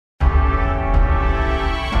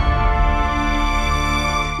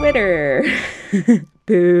Twitter.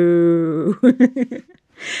 Boo.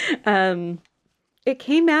 It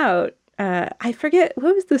came out. I forget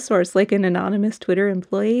what was the source, like an anonymous Twitter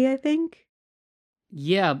employee, I think.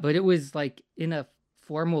 Yeah, but it was like in a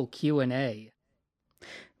formal Q&A.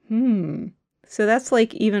 So that's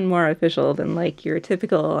like even more official than like your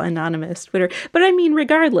typical anonymous Twitter. But I mean,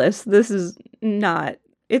 regardless, it's not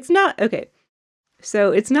okay.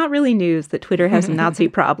 So it's not really news that Twitter has a Nazi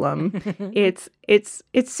problem. It's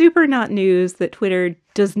super not news that Twitter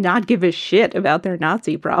does not give a shit about their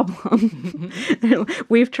Nazi problem.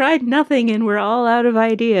 We've tried nothing and we're all out of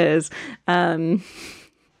ideas.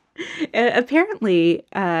 Apparently,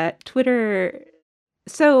 Twitter.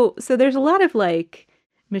 So there's a lot of like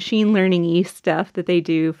machine learning-y stuff that they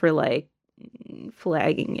do for like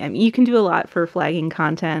flagging. I mean, you can do a lot for flagging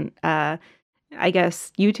content. I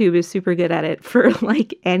guess YouTube is super good at it for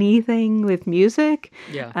like anything with music.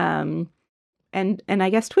 Yeah. And I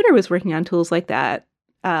guess Twitter was working on tools like that.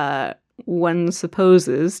 One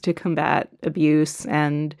supposes to combat abuse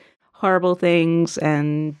and horrible things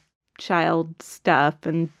and child stuff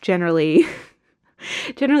and generally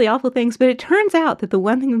awful things. But it turns out that the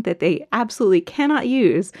one thing that they absolutely cannot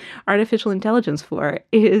use artificial intelligence for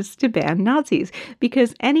is to ban Nazis,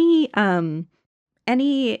 because any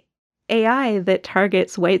AI that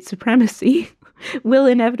targets white supremacy will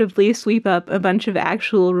inevitably sweep up a bunch of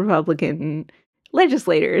actual Republican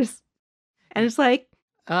legislators. And it's like,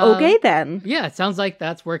 okay, then. Yeah, it sounds like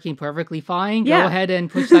that's working perfectly fine. Yeah. Go ahead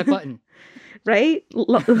and push that button. Right?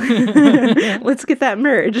 Let's get that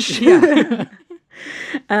merged. Yeah.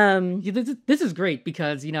 This is great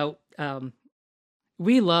because,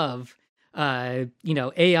 we love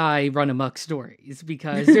AI run amok stories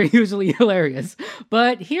because they're usually hilarious.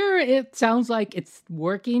 But here it sounds like it's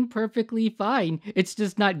working perfectly fine. It's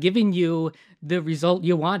just not giving you the result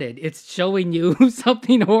you wanted. It's showing you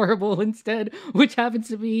something horrible instead, which happens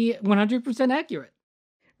to be 100% accurate.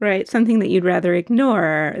 Right, something that you'd rather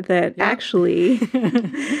ignore, that actually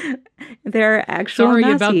there are actual Sorry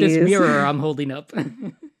Nazis. About this mirror I'm holding up.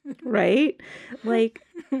 Right? Like,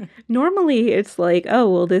 normally it's like, oh,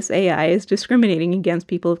 well, this AI is discriminating against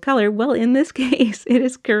people of color. Well, in this case, it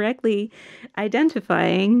is correctly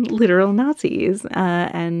identifying literal Nazis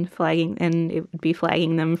and flagging, and it would be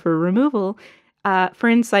flagging them for removal for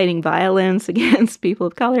inciting violence against people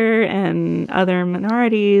of color and other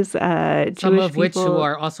minorities. Some Jewish of which people. who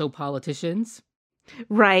are also politicians.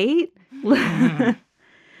 Right?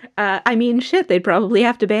 I mean, shit, they'd probably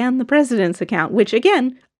have to ban the president's account, which,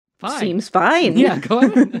 again, seems fine. Yeah, go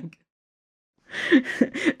ahead.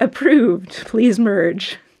 Approved. Please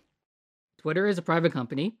merge. Twitter is a private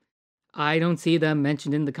company. I don't see them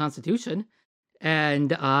mentioned in the Constitution.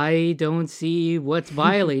 And I don't see what's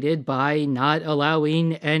violated by not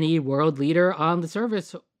allowing any world leader on the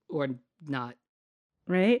service or not.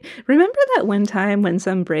 Right? Remember that one time when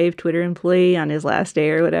some brave Twitter employee on his last day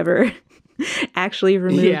or whatever actually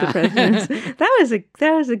removed the president?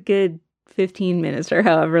 That was a good 15 minutes or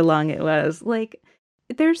however long it was. Like,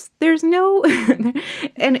 there's no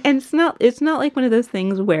and it's not like one of those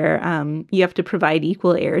things where you have to provide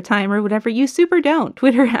equal airtime or whatever. You super don't.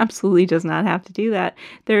 Twitter absolutely does not have to do that.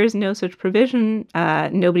 There is no such provision.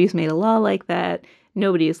 Nobody's made a law like that.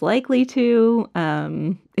 Nobody is likely to.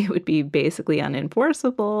 It would be basically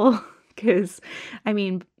unenforceable because, I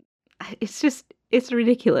mean, it's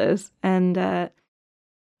ridiculous and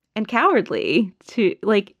cowardly to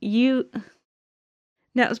like you.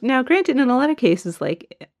 Now, granted, in a lot of cases,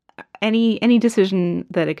 like any decision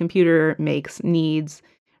that a computer makes needs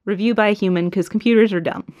review by a human because computers are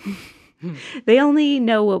dumb. They only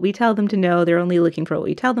know what we tell them to know. They're only looking for what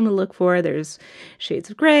we tell them to look for. There's shades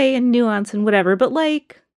of gray and nuance and whatever. But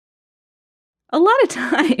like a lot of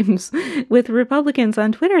times with Republicans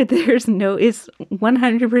on Twitter, it's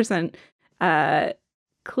 100%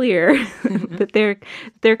 clear that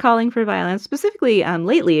they're calling for violence, specifically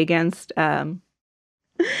lately against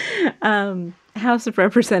House of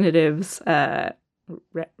Representatives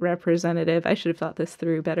representative. I should have thought this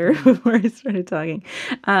through better before I started talking.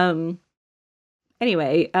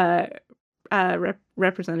 Anyway,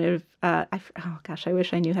 Representative. Oh gosh, I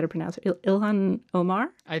wish I knew how to pronounce it. Ilhan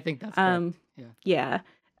Omar. I think that's correct. Yeah.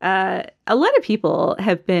 A lot of people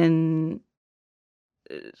have been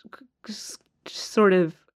sort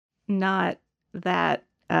of not that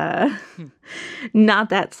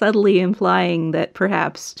subtly implying that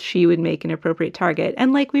perhaps she would make an appropriate target.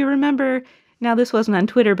 And like we remember, now this wasn't on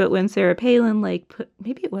Twitter, but when Sarah Palin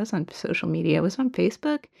maybe it was on social media, it was on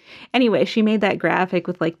Facebook. Anyway, she made that graphic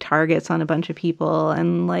with like targets on a bunch of people,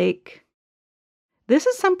 and like this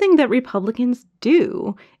is something that Republicans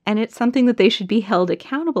do, and it's something that they should be held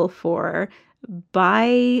accountable for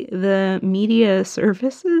by the media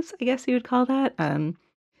services, I guess you would call that,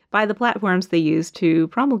 by the platforms they use to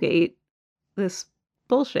promulgate this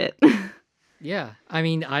bullshit. Yeah. I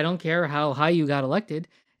mean, I don't care how high you got elected.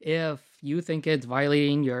 If you think it's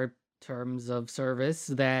violating your terms of service,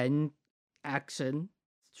 then action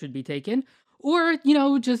should be taken. Or,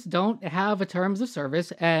 just don't have a terms of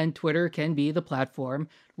service, and Twitter can be the platform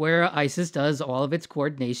where ISIS does all of its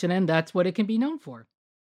coordination, and that's what it can be known for.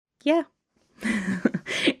 Yeah.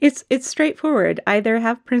 It's straightforward. Either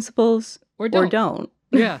have principles or don't.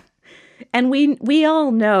 Yeah. And we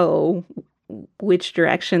all know which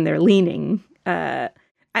direction they're leaning.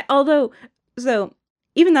 So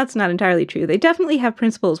even that's not entirely true. They definitely have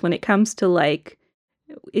principles when it comes to, like,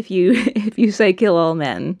 if you say kill all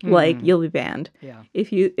men, like, you'll be banned. Yeah.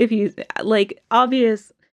 If you like,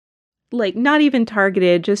 obvious, like, not even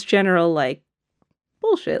targeted, just general, like,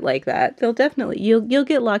 bullshit like that, they'll definitely you'll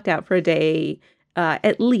get locked out for a day,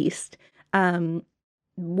 at least.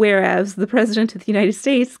 Whereas the president of the United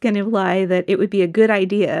States can imply that it would be a good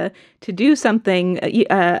idea to do something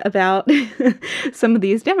about some of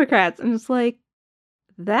these Democrats, and it's like,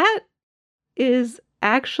 that is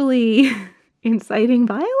actually inciting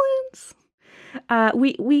violence.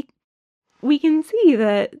 We can see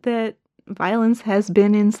that violence has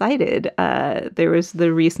been incited. There was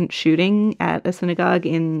the recent shooting at a synagogue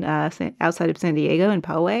in outside of San Diego in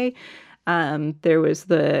Poway. There was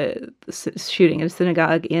the shooting at a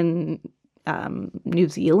synagogue in New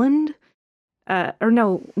Zealand. Or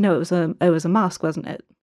no, it was a mosque, wasn't it?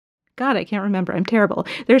 God, I can't remember. I'm terrible.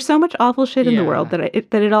 There's so much awful shit in the world that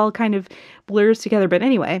it all kind of blurs together. But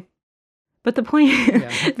anyway, the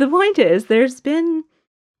point is, there's been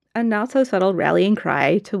a not so subtle rallying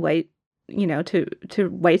cry to white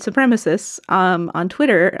supremacists on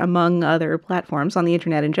Twitter, among other platforms on the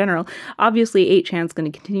internet in general. Obviously, 8chan's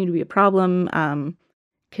going to continue to be a problem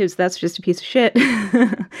because that's just a piece of shit.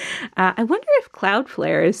 I wonder if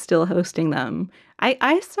Cloudflare is still hosting them.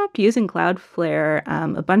 I stopped using Cloudflare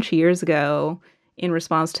a bunch of years ago in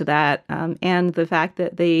response to that, and the fact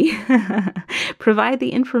that they provide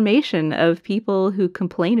the information of people who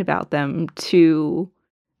complain about them to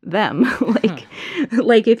them.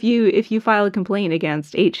 Like if you file a complaint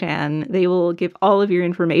against 8chan, they will give all of your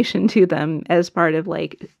information to them as part of,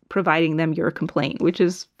 like, providing them your complaint, which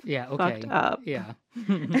is fucked up. Yeah.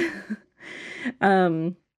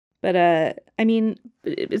 But I mean,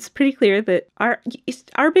 it's pretty clear that our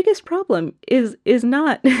biggest problem is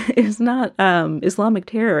not Islamic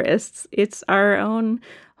terrorists. It's our own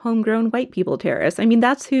homegrown white people terrorists. I mean,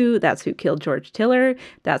 that's who killed George Tiller.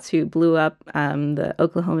 That's who blew up the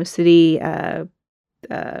Oklahoma City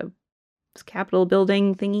Capitol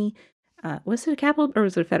building thingy. Was it a Capitol or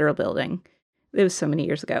was it a federal building? It was so many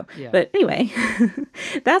years ago. Yeah. But anyway,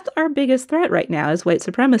 that's our biggest threat right now is white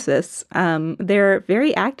supremacists. They're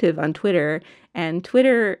very active on Twitter, and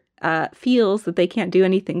Twitter feels that they can't do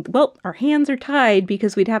anything. Well, our hands are tied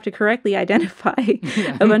because we'd have to correctly identify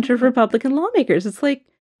a bunch of Republican lawmakers. It's like,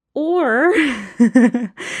 or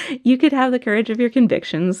you could have the courage of your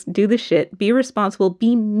convictions, do the shit, be responsible,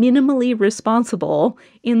 be minimally responsible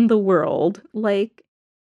in the world. Like,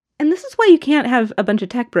 and this is why you can't have a bunch of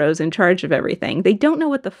tech bros in charge of everything. They don't know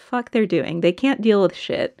what the fuck they're doing. They can't deal with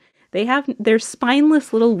shit. They're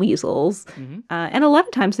spineless little weasels. And a lot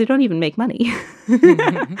of times they don't even make money.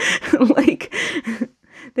 Like,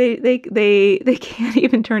 they can't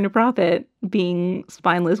even turn a profit being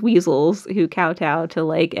spineless weasels who kowtow to,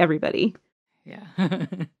 like, everybody. Yeah.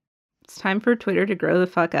 It's time for Twitter to grow the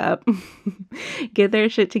fuck up, get their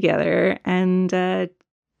shit together, and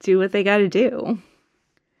do what they gotta do.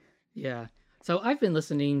 Yeah. So I've been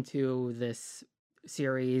listening to this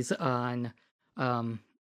series on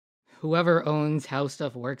whoever owns How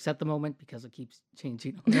Stuff Works at the moment, because it keeps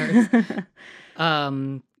changing owners.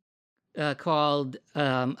 Called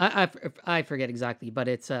I forget exactly, but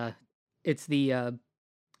it's the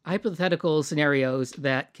hypothetical scenarios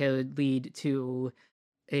that could lead to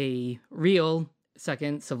a real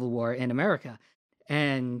second civil war in America.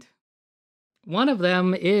 And one of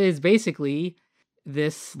them is basically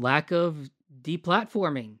this lack of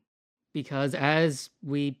deplatforming, because as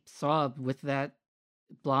we saw with that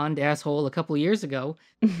blonde asshole a couple years ago,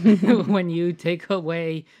 when you take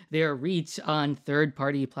away their reach on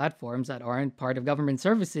third-party platforms that aren't part of government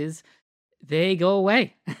services, they go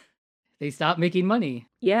away. They stop making money.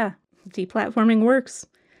 Yeah, deplatforming works.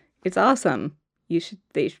 It's awesome.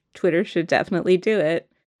 Twitter should definitely do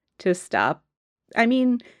it to stop. I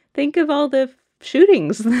mean, think of all the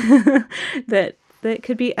shootings that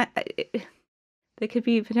could be. that could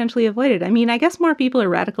be potentially avoided. I mean, I guess more people are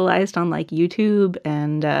radicalized on like YouTube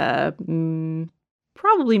and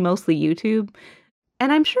probably mostly YouTube.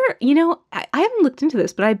 And I'm sure, I haven't looked into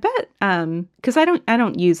this, but I bet because I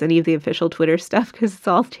don't use any of the official Twitter stuff because it's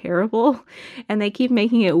all terrible, and they keep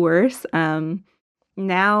making it worse.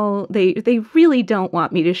 Now they really don't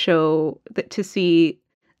want me to to see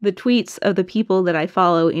the tweets of the people that I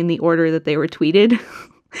follow in the order that they were tweeted.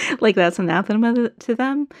 Like that's anathema to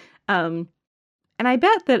them. Um, and I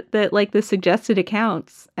bet that like the suggested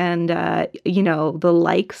accounts and the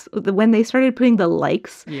likes when they started putting the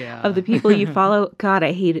likes of Yeah. the people you follow, God,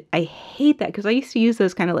 I hate that because I used to use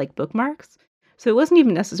those kind of like bookmarks. So it wasn't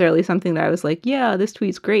even necessarily something that I was like, yeah, this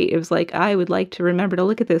tweet's great. It was like I would like to remember to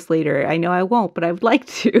look at this later. I know I won't, but I would like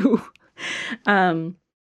to. um,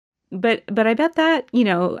 but I bet that,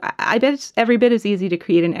 I bet it's every bit as easy to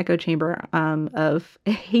create an echo chamber of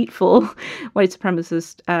hateful white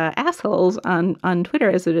supremacist assholes on Twitter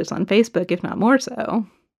as it is on Facebook, if not more so.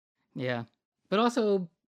 Yeah. But also,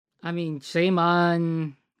 I mean, shame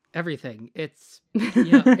on everything. It's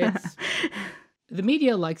the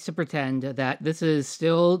media likes to pretend that this is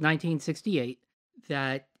still 1968,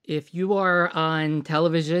 that if you are on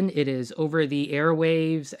television, it is over the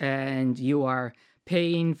airwaves and you are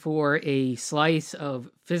paying for a slice of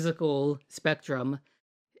physical spectrum,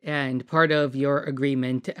 and part of your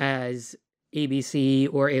agreement as ABC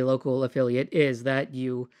or a local affiliate is that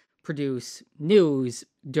you produce news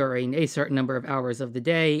during a certain number of hours of the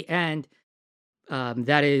day, and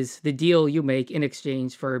that is the deal you make in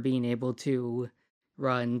exchange for being able to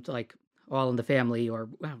run like All in the Family, or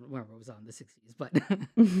I don't remember what was on the 60s,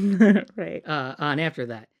 but Right. on after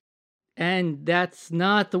that. And that's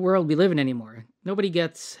not the world we live in anymore. Nobody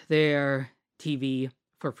gets their TV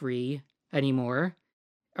for free anymore.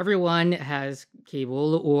 Everyone has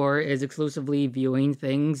cable or is exclusively viewing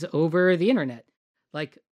things over the internet.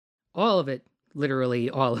 Like all of it, literally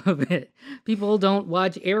all of it. People don't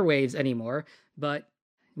watch airwaves anymore, but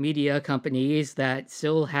media companies that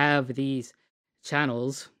still have these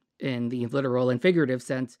channels in the literal and figurative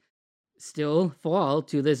sense still fall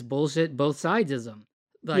to this bullshit both sidesism.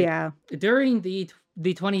 Like Yeah. during the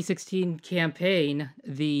 2016 campaign,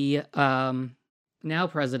 the now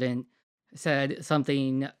president said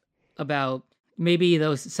something about maybe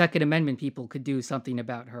those Second Amendment people could do something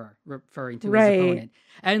about her, referring to his Right. opponent.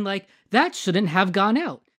 And like that shouldn't have gone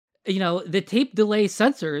out. The tape delay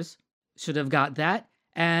censors should have got that,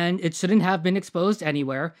 and it shouldn't have been exposed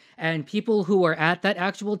anywhere. And people who were at that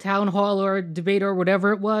actual town hall or debate or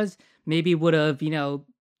whatever it was maybe would have,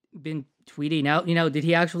 been tweeting out, did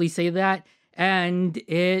he actually say that? And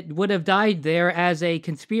it would have died there as a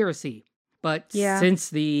conspiracy. But Yeah. since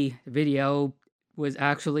the video was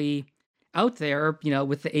actually out there,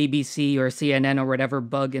 with the ABC or CNN or whatever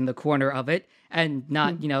bug in the corner of it, and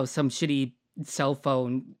not, Hmm. some shitty cell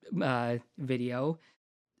phone video,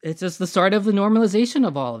 it's just the start of the normalization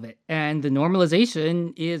of all of it. And the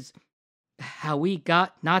normalization is how we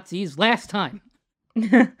got Nazis last time.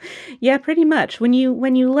 Yeah, pretty much. When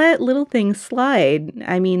you let little things slide,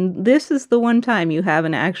 I mean, this is the one time you have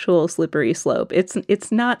an actual slippery slope.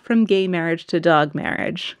 It's not from gay marriage to dog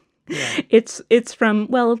marriage. Yeah. It's from,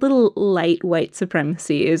 well, a little light white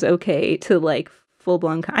supremacy is okay to like full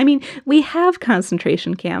blown. I mean, we have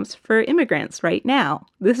concentration camps for immigrants right now.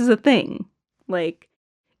 This is a thing. Like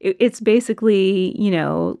it's basically,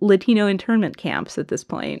 Latino internment camps at this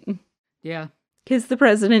point. Yeah. Because the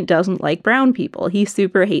president doesn't like brown people. He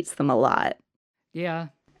super hates them a lot. Yeah.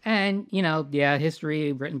 And,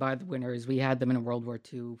 history written by the winners. We had them in World War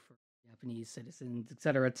II for Japanese citizens, et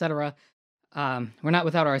cetera, et cetera. We're not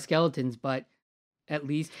without our skeletons, but at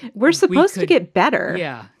least We're supposed to could, get better.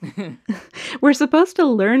 yeah. We're supposed to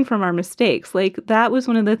learn from our mistakes. Like, that was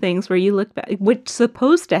one of the things where you look back. What's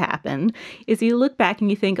supposed to happen is you look back and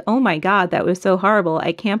you think, oh my God, that was so horrible.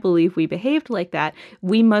 I can't believe we behaved like that.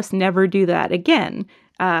 We must never do that again.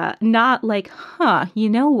 Not like, you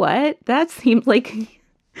know what? That seemed like,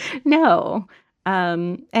 no.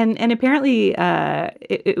 And apparently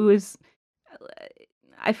it was,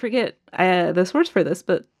 I forget the source for this,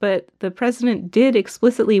 but the president did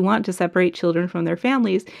explicitly want to separate children from their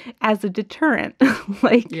families as a deterrent.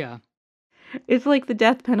 Like, Yeah. it's like the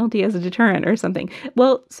death penalty as a deterrent or something.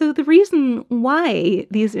 Well, so the reason why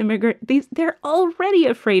they're already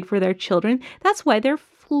afraid for their children. That's why they're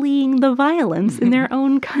fleeing the violence in their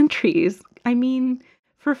own countries. I mean,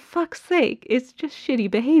 for fuck's sake, it's just shitty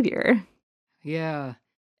behavior. Yeah.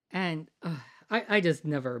 And I just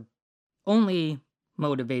never, only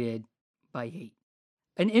motivated by hate.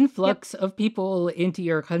 An Yep. influx of people into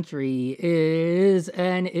your country is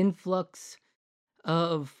an influx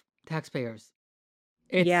of taxpayers.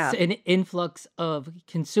 It's Yeah. an influx of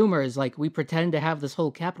consumers. Like, we pretend to have this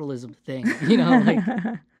whole capitalism thing, you know,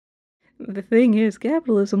 like, The thing is,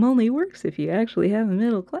 capitalism only works if you actually have a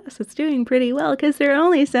middle class that's doing pretty well because there are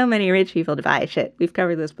only so many rich people to buy shit. We've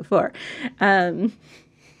covered this before. Um,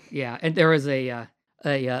 yeah. And there was a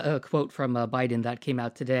quote from Biden that came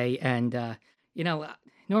out today, and you know,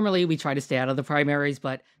 normally we try to stay out of the primaries,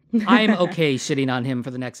 but I'm okay shitting on him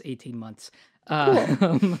for the next 18 months.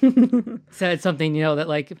 cool. Said something, you know, that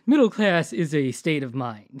like middle class is a state of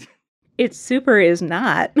mind, It's super is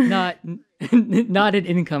not. not not an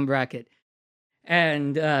income bracket.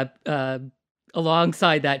 And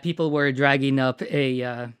alongside that, people were dragging up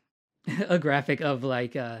a graphic of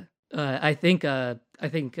like I think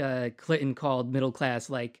Clinton called middle class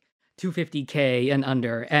like 250K and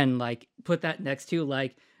under, and like put that next to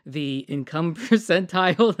like the income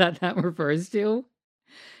percentile that refers to,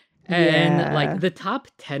 and like Yeah. the top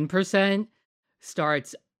 10%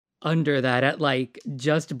 starts under that at like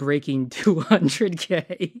just breaking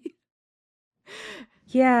 200K.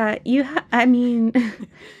 Yeah, I mean,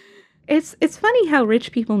 it's funny how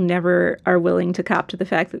rich people never are willing to cop to the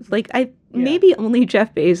fact that like Yeah. maybe only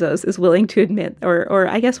Jeff Bezos is willing to admit, or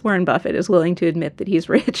I guess Warren Buffett is willing to admit that he's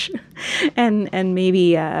rich, and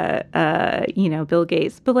maybe Bill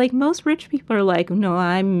Gates, but like most rich people are like, no,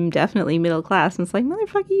 I'm definitely middle class, and it's like,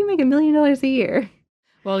 motherfucker, you make $1 million a year.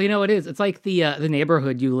 Well, you know, it is. It's like the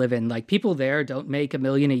neighborhood you live in. Like, people there don't make $1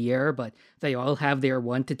 million a year, but they all have their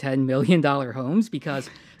 $1 to $10 million homes because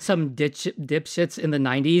some dipshits in the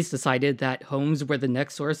 '90s decided that homes were the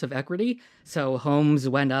next source of equity. So homes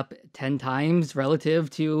went up 10 times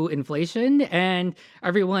relative to inflation, and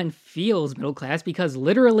everyone feels middle class because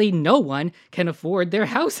literally no one can afford their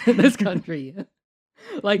house in this country.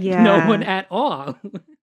 Like, no one Yeah. at all.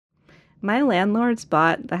 My landlords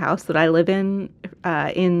bought the house that I live in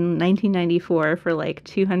 1994 for like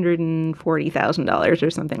 $240,000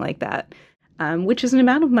 or something like that, which is an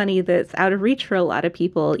amount of money that's out of reach for a lot of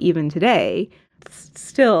people even today.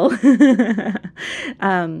 Still,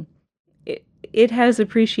 um, it has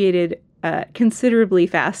appreciated considerably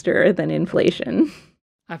faster than inflation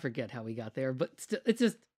I forget how we got there, but still, it's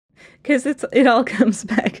just because it all comes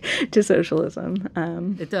back to socialism.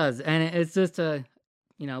 it does, and it's just a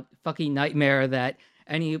fucking nightmare that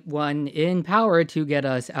anyone in power to get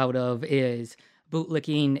us out of is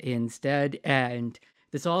bootlicking instead. And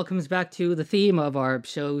this all comes back to the theme of our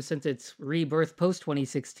show since its rebirth post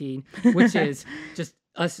 2016, which is just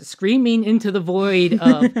us screaming into the void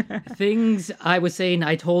of things I was saying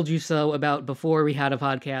I told you so about before we had a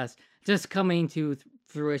podcast, just coming to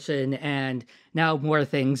fruition, and now more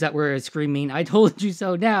things that we're screaming I told you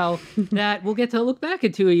so now that we'll get to look back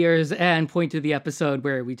in 2 years and point to the episode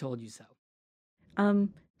where we told you so.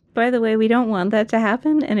 By the way, we don't want that to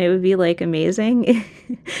happen, and it would be like amazing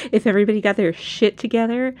if everybody got their shit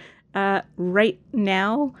together right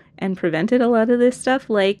now and prevented a lot of this stuff.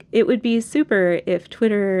 Like, it would be super if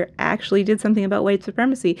Twitter actually did something about white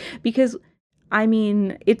supremacy, because I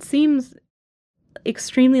mean, it seems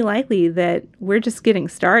extremely likely that we're just getting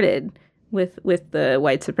started with the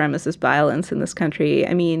white supremacist violence in this country.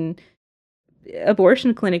 I mean,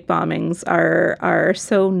 abortion clinic bombings are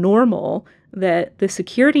so normal that the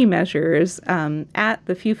security measures at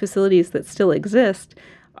the few facilities that still exist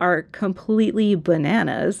are completely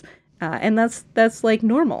bananas, and that's like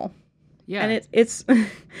normal. Yeah. And it's and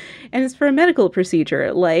it's for a medical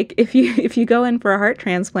procedure. Like, if you go in for a heart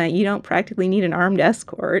transplant, you don't practically need an armed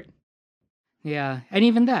escort. Yeah. And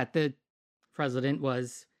even that, the president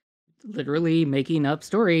was literally making up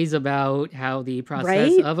stories about how the process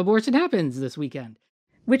Right? of abortion happens this weekend.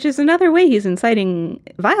 Which is another way he's inciting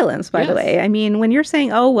violence, by the Yes. way. I mean, when you're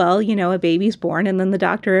saying, oh, well, a baby's born and then the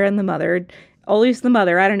doctor and the mother, always the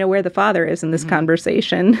mother, I don't know where the father is in this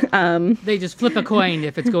conversation. They just flip a coin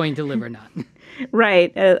if it's going to live or not.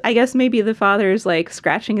 Right. I guess maybe the father's like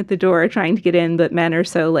scratching at the door trying to get in, but men are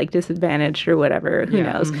so like disadvantaged or whatever. Who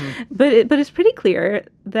Yeah, knows? But it's pretty clear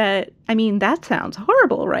that, I mean, that sounds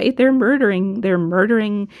horrible, right? They're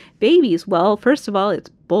murdering babies. Well, first of all, it's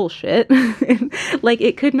bullshit. Like,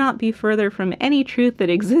 it could not be further from any truth that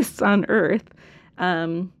exists on Earth.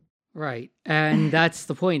 Right. And that's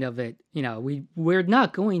the point of it. We're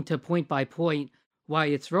not going to point by point why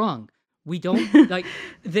it's wrong. We don't like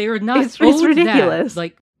they're not It's owed ridiculous. that.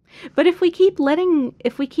 Like, But if we keep letting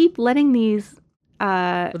these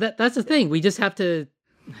well, that's the thing. We have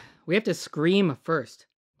to scream first.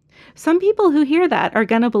 some people who hear that are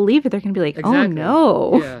gonna believe it. They're gonna be like, oh Exactly.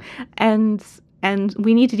 no. Yeah. And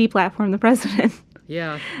we need to deplatform the president.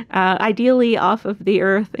 Yeah. Ideally off of the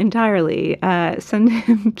Earth entirely. Send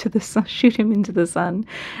him to the sun, shoot him into the sun.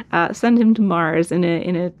 Send him to Mars in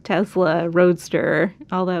a Tesla Roadster.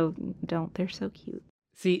 Although, don't, they're so cute.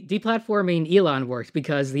 See, deplatforming Elon works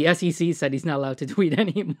because the SEC said he's not allowed to tweet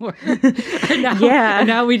anymore. And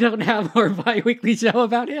now we don't have our bi-weekly show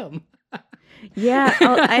about him. Yeah,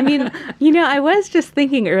 I mean, I was just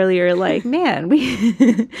thinking earlier, like, man, we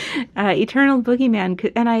Eternal Boogeyman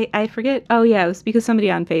could, and I forget. Oh yeah, it was because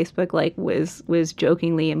somebody on Facebook like was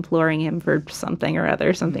jokingly imploring him for something or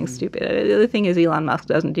other, something stupid. The other thing is Elon Musk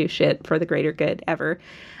doesn't do shit for the greater good ever.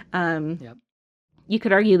 Yep. You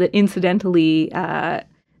could argue that incidentally,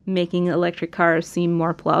 making electric cars seem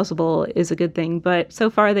more plausible is a good thing, but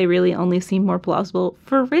so far they really only seem more plausible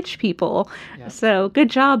for rich people. Yep. So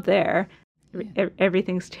good job there.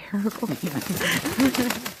 Everything's terrible.